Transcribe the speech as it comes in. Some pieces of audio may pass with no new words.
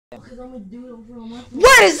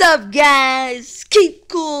What is up, guys? Keep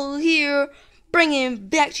Cool here, bringing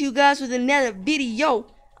back to you guys with another video.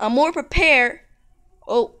 I'm more prepared.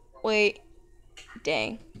 Oh, wait.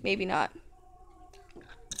 Dang, maybe not.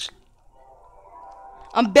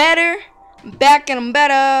 I'm better. I'm back and I'm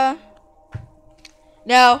better.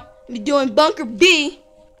 Now, I'm doing Bunker B,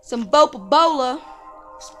 some Bopa-Bola,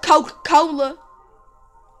 some Coca-Cola.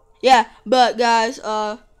 Yeah, but guys,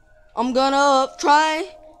 I'm gonna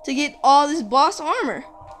try to get all this boss armor.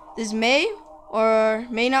 This may or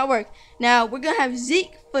may not work. Now, we're gonna have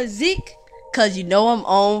Zeke for Zeke, cause you know I'm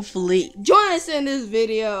on fleek. Join us in this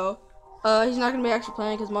video. He's not gonna be actually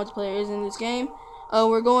playing because multiplayer is in this game.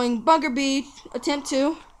 We're going Bunker B, attempt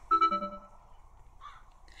 2.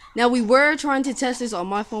 Now, we were trying to test this on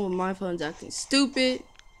my phone, but my phone's acting stupid.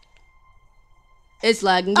 It's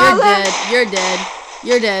lagging. You're dead. You're dead.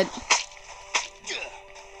 You're dead.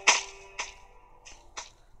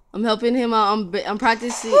 I'm helping him out. I'm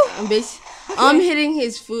practicing. I'm hitting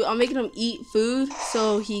his food. I'm making him eat food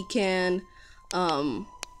so he can run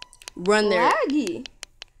there. Laggy.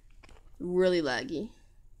 Really laggy.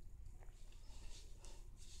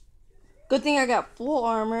 Good thing I got full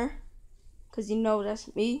armor, cause you know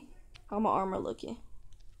that's me. How my armor looking?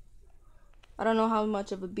 I don't know how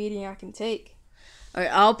much of a beating I can take. All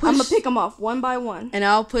right, I'm gonna pick them off one by one, and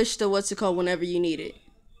I'll push the what's it called whenever you need it,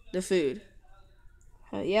 the food.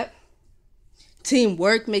 Yep.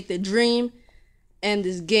 Teamwork make the dream, and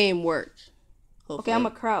this game work. Hopefully. Okay, I'm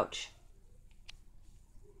a crouch.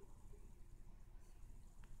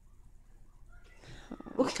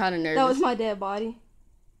 I'm kind of nervous. That was my dead body.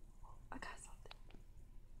 I got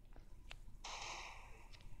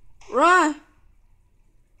something. Run!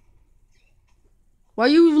 Why are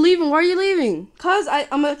you leaving? Why are you leaving? Cause I'm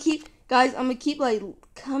gonna keep, guys. I'm gonna keep like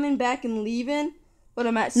coming back and leaving, but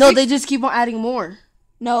I'm at. No, they just keep on adding more.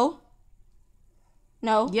 No.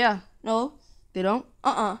 No. Yeah. No. They don't?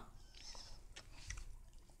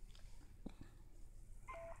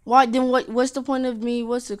 Why then what's the point of me,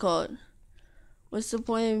 what's it called? What's the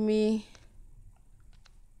point of me?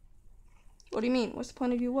 What do you mean? What's the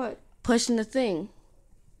point of you what? Pushing the thing.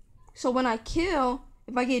 So when I kill,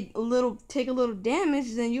 if I get take a little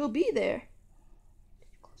damage, then you'll be there.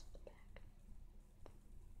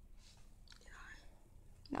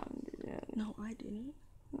 No, I didn't.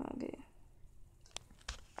 Okay.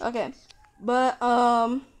 Okay. But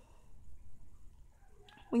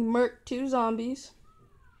we murked 2 zombies.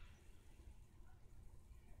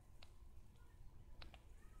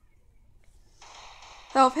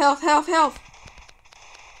 Health, health, health, health.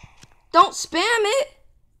 Don't spam it.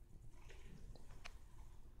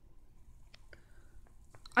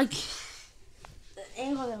 The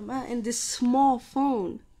angle that I'm at in this small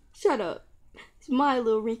phone. Shut up. It's my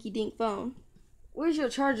little rinky-dink phone. Where's your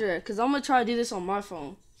charger at? Because I'm going to try to do this on my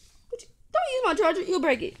phone. Don't use my charger. You'll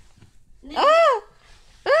break it. Ah!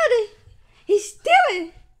 He's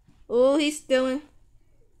stealing. Oh, he's stealing.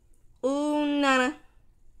 Oh, Nana.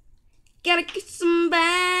 Gotta get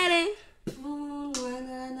somebody.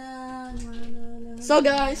 So,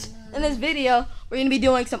 guys, in this video, we're going to be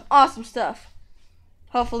doing some awesome stuff.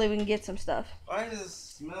 Hopefully, we can get some stuff. Why does it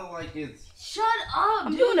smell like it's... Shut up,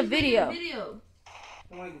 I'm doing a video.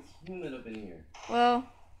 It's like it's humid up in here. Well,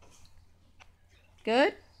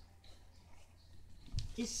 good?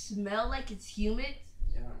 It smells like it's humid?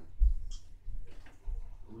 Yeah.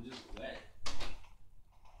 It was just wet.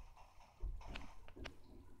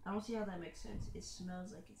 I don't see how that makes sense. It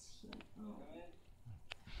smells like it's humid. Oh.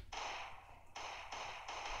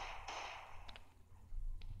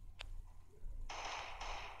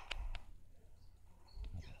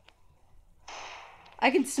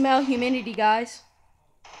 I can smell humidity, guys.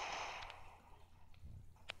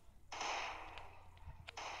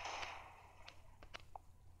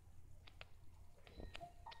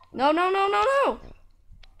 No, no, no, no, no.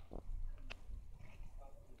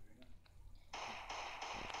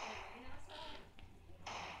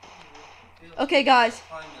 Okay, guys.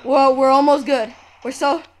 Well, we're almost good.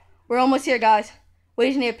 We're almost here, guys. We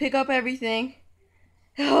just need to pick up everything.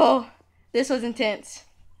 Oh, this was intense.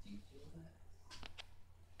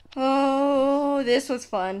 Oh, this was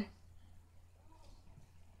fun.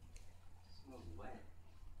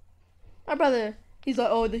 My brother, he's like,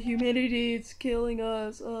 oh, the humidity, it's killing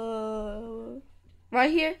us.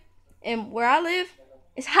 Right here, and where I live,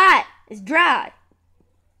 it's hot. It's dry.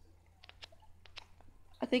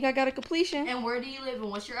 I think I got a completion. And where do you live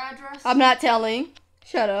and what's your address? I'm not telling.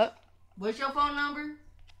 Shut up. What's your phone number?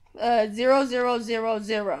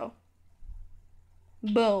 0000.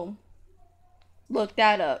 Boom. Look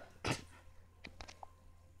that up.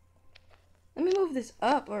 Let me move this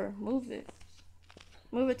up or move it.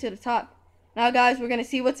 Move it to the top. Now, guys, we're gonna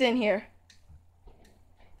see what's in here.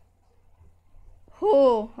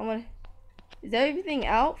 Oh, is everything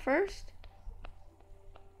out first?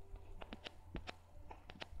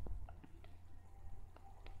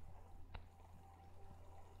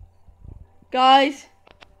 Guys,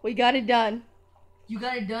 we got it done. You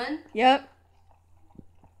got it done? Yep.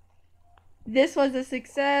 This was a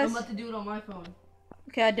success. I'm about to do it on my phone.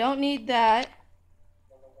 Okay, I don't need that.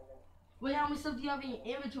 Wait, how much stuff do you have in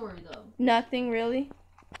your inventory, though? Nothing really.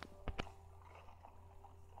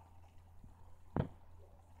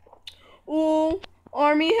 Ooh,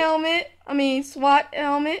 army helmet. SWAT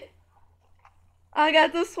helmet. I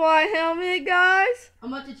got the SWAT helmet, guys.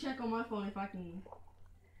 I'm about to check on my phone if I can.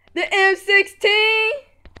 The M16.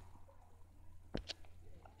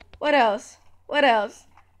 What else? What else?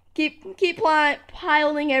 Keep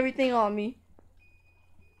piling everything on me.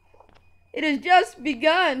 It has just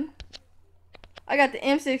begun. I got the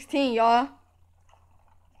M16, y'all.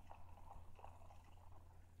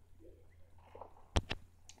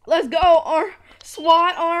 Let's go, our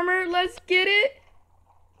SWAT armor. Let's get it.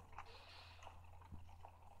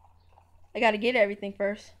 I gotta get everything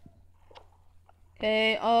first.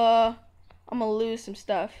 Okay, I'm gonna lose some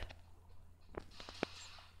stuff.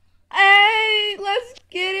 Hey, let's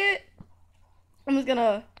get it. I'm just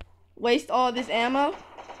gonna waste all this ammo.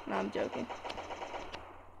 No, I'm joking.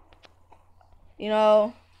 You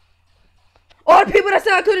know, all the people that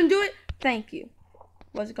said I couldn't do it, thank you.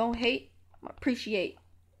 Was it gonna hate? I appreciate.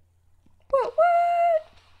 What?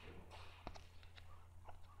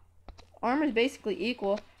 Armor's basically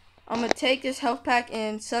equal. I'm gonna take this health pack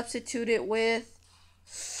and substitute it with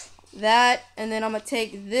that, and then I'm gonna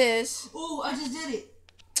take this. Oh, I just did it.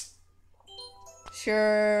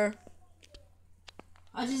 Sure.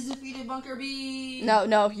 I just defeated Bunker B.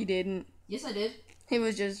 No, he didn't. Yes, I did. He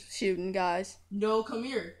was just shooting guys. No, come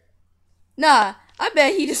here. Nah, I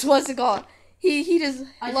bet he just wasn't gone. He just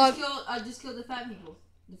I just killed the fat people.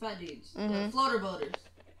 The fat dudes. The floater boaters.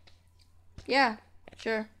 Yeah,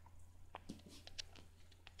 sure.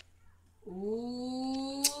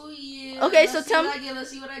 Ooh, yeah. Okay, Let's so see tell what me.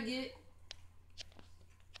 Let's see what I get.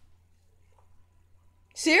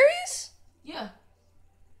 Serious? Yeah.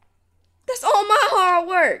 That's all my hard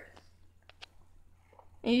work.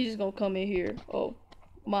 And you just gonna come in here. Oh,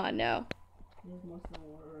 mine now.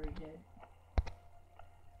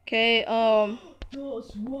 Okay, No,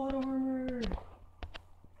 SWAT armor.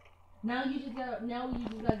 Now you just gotta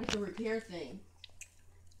get the repair thing.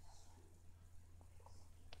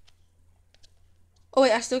 Oh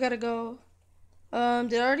wait, I still gotta go.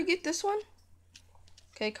 Did I already get this one?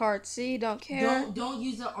 Okay, card C, don't care. Don't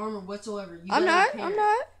use the armor whatsoever. I'm not.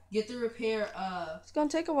 Get the repair, It's gonna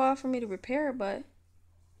take a while for me to repair it, but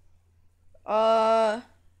I'm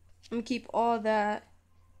gonna keep all that.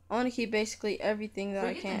 I wanna keep basically everything that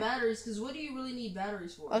I can. Forget the batteries, because what do you really need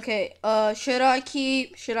batteries for? Okay, should I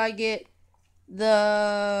get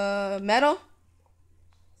the metal?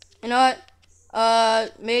 You know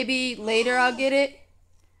what? Maybe later I'll get it.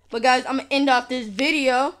 But guys, I'm gonna end off this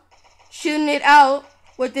video shooting it out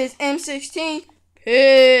with this M16.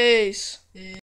 Peace.